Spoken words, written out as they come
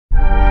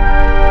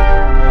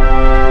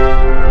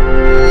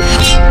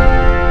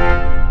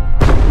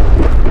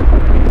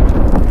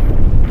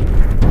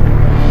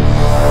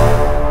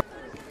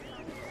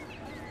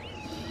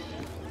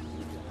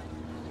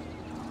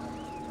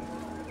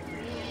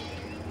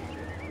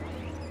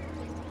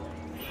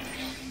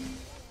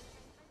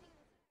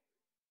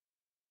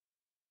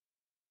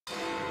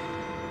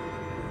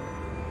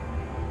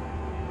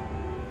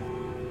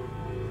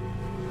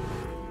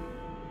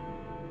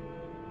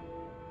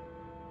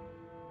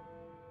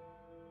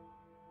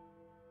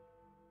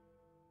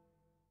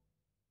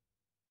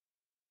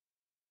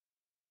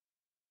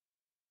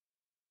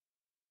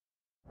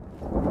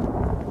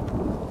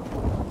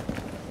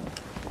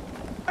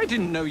I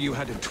didn't know you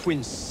had a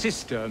twin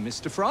sister,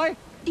 Mr. Fry.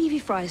 Evie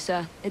Fry,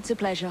 sir. It's a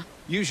pleasure.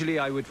 Usually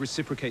I would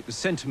reciprocate the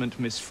sentiment,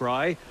 Miss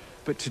Fry,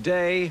 but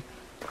today,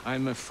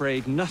 I'm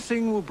afraid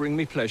nothing will bring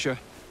me pleasure.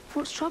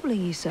 What's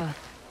troubling you, sir?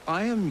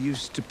 I am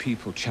used to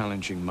people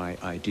challenging my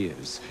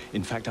ideas.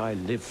 In fact, I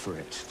live for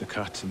it, the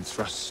cut and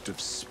thrust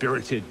of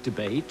spirited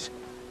debate.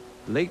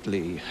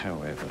 Lately,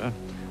 however,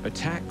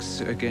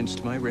 attacks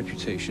against my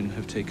reputation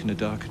have taken a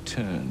darker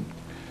turn.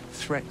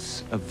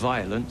 Threats of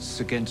violence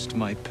against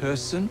my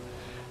person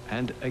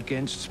and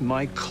against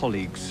my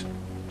colleagues.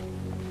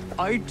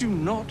 I do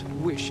not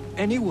wish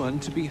anyone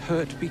to be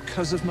hurt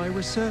because of my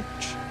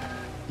research.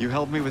 You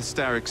helped me with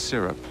Starrick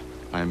syrup.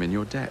 I am in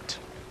your debt.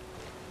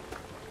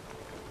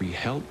 We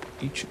help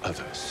each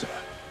other, sir.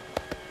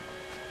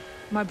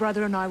 My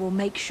brother and I will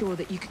make sure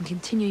that you can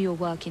continue your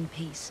work in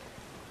peace.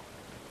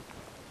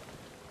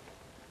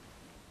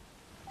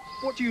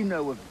 What do you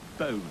know of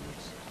bones?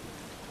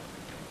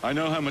 I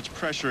know how much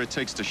pressure it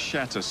takes to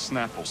shatter,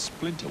 snap, or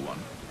splinter one.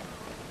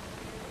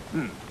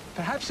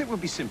 Perhaps it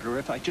would be simpler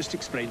if I just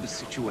explained the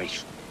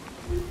situation.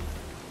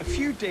 A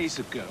few days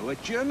ago, a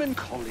German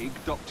colleague,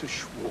 Dr.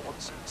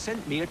 Schwartz,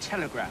 sent me a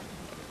telegram.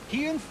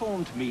 He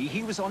informed me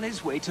he was on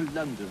his way to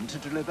London to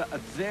deliver a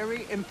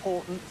very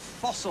important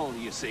fossil,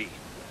 you see.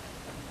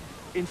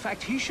 In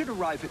fact, he should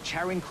arrive at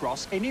Charing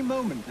Cross any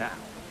moment now.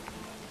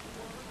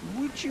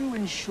 Would you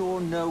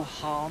ensure no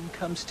harm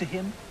comes to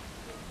him?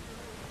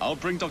 I'll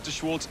bring Dr.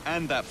 Schwartz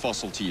and that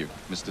fossil to you,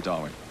 Mr.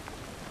 Darwin.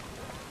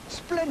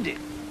 Splendid.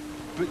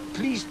 But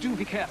please do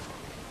be careful.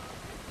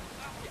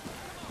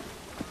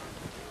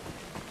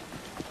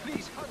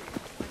 Please, hurry.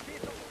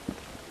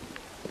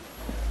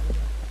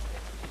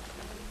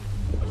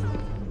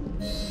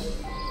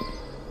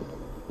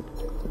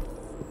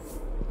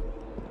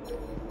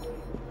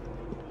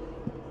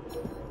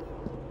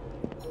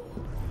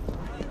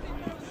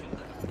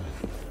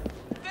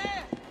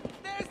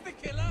 There's the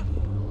killer!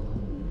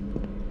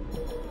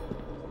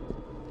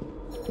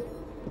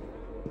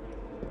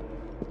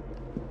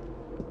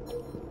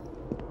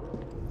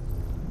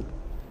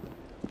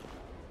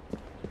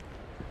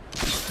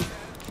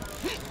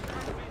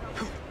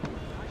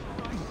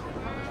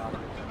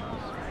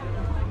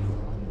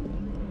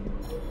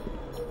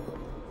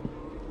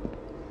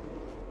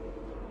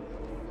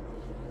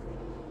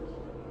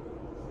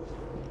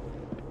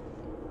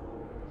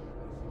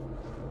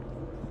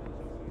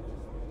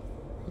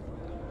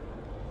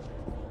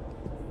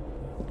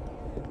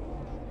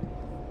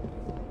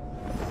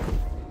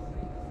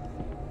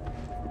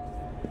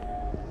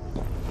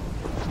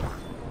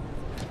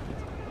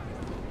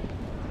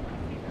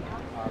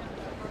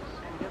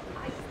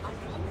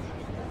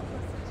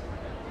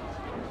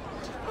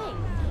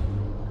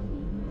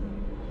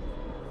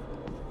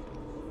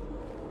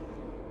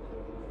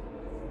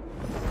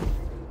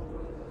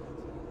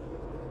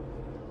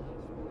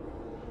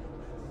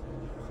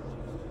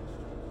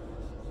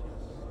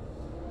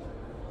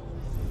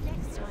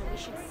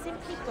 should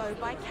simply go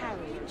by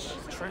carriage.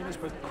 The train is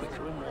both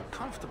quicker and more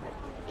comfortable.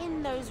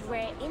 In those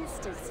rare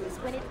instances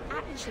when it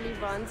actually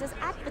runs as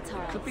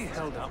advertised. Could be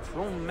held up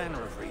for all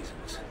manner of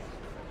reasons.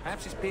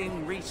 Perhaps it's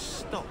being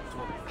restocked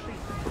or cleaned.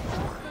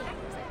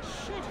 Things that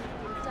should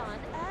have been done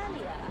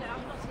earlier.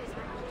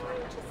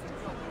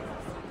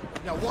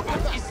 Now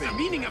what is the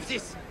meaning of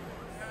this?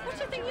 What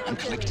do you think you're I'm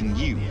doing? collecting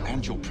you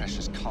and your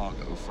precious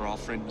cargo for our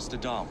friend Mr.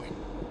 Darwin.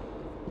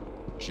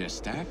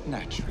 Just act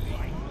naturally.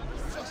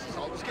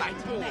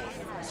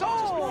 So,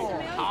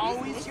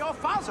 how is your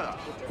father?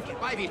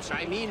 By which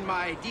I mean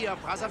my dear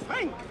brother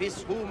Frank,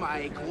 with whom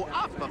I grew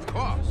up, of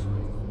course.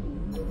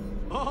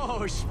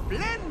 Oh,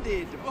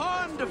 splendid!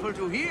 Wonderful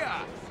to hear.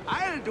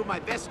 I'll do my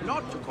best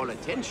not to call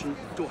attention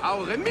to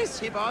how remiss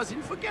he was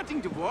in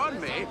forgetting to warn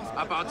me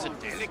about the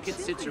delicate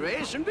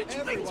situation which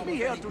brings me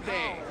here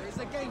today. It's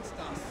against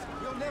us.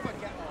 You'll never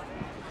get on.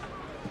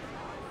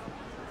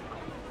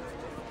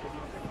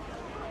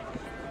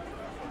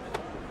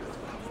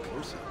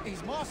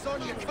 He's my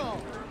son, you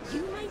can't.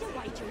 You made a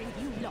wager and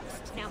you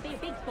lost. Now be a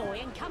big boy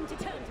and come to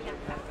terms with that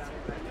fact.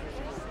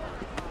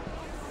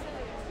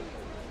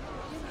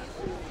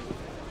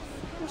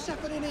 What's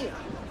happening here?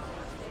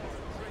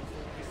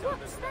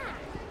 What's that?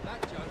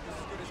 That joke is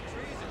as good as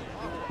treason.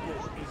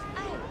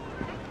 Oh.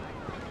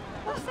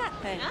 What's that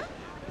then? Huh?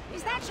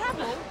 Is that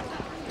trouble?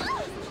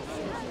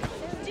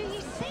 Do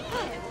you see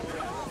him?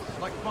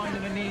 Like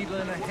finding a needle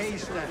in a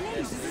haystack.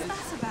 What's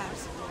that about?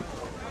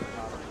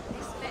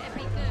 This better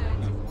be good.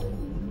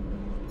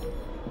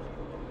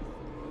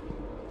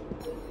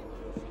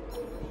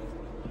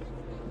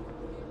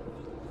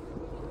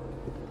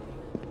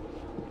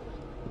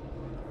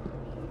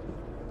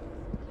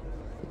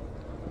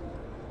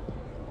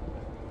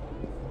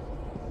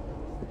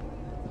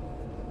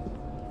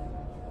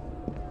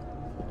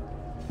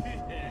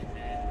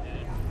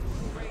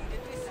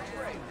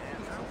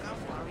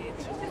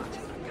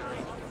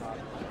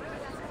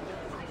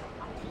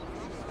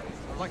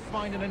 Like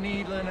finding a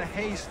needle in a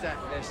haystack,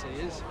 this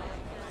is.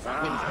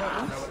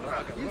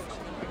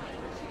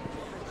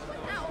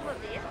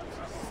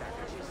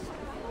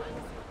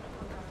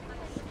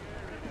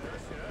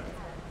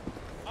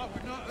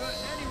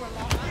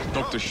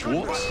 Dr.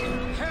 Schwartz?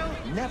 Hell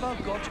never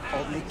got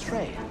on the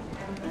train.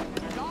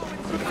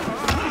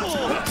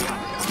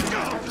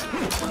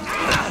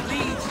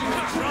 Leads you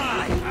to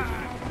try.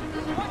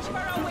 Watch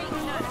for a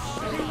weakness.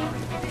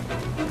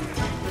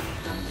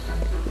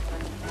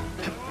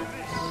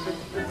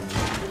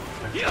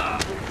 Yeah.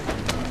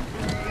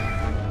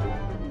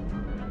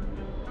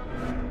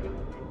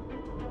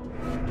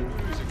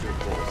 Who's a good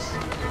boss?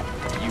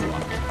 You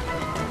are.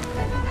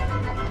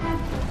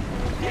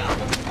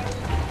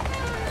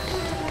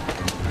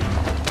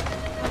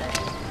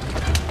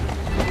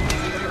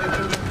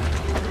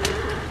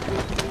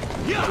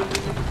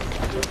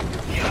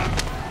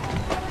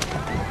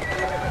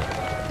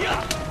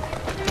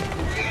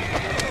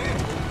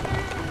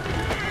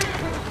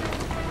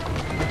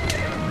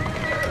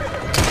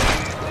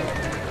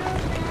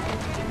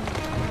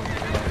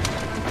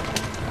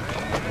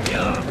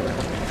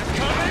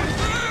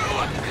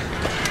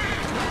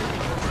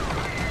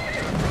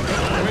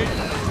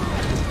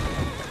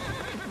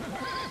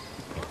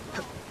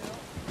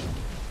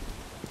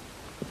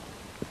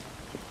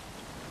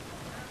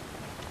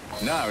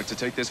 Now to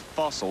take this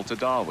fossil to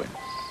Darwin.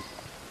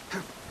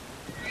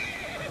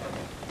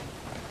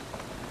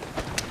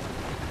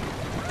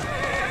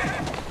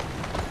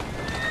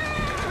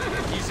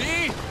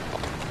 Easy.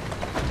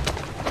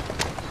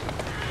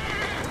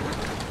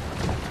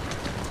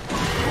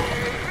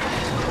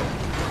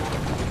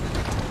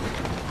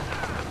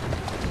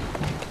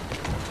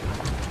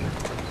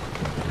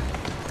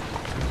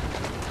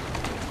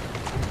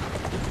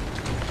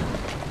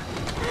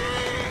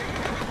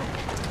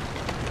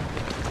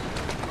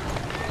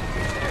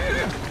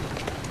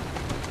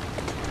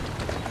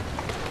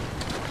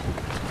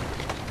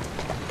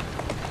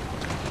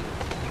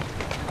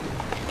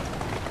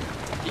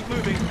 Keep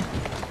moving.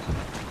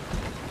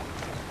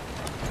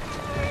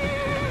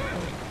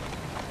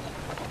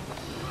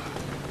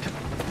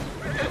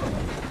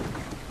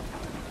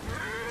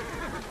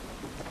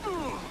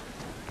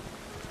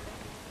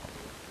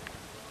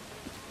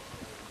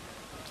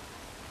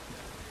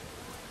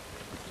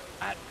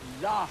 At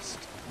last!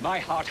 My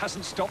heart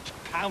hasn't stopped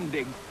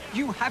pounding.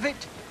 You have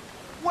it?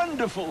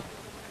 Wonderful!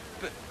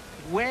 But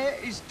where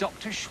is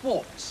Dr.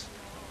 Schwartz?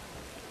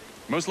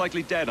 Most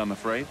likely dead, I'm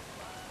afraid.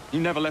 He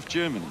never left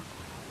Germany.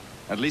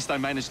 At least I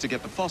managed to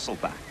get the fossil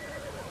back.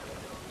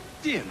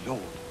 Dear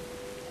Lord.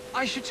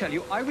 I should tell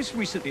you, I was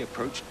recently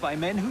approached by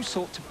men who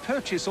sought to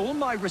purchase all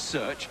my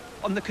research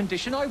on the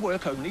condition I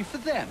work only for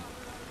them.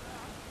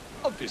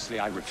 Obviously,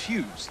 I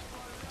refused.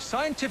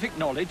 Scientific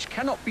knowledge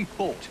cannot be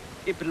bought.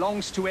 It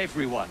belongs to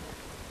everyone.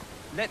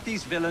 Let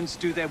these villains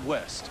do their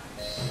worst.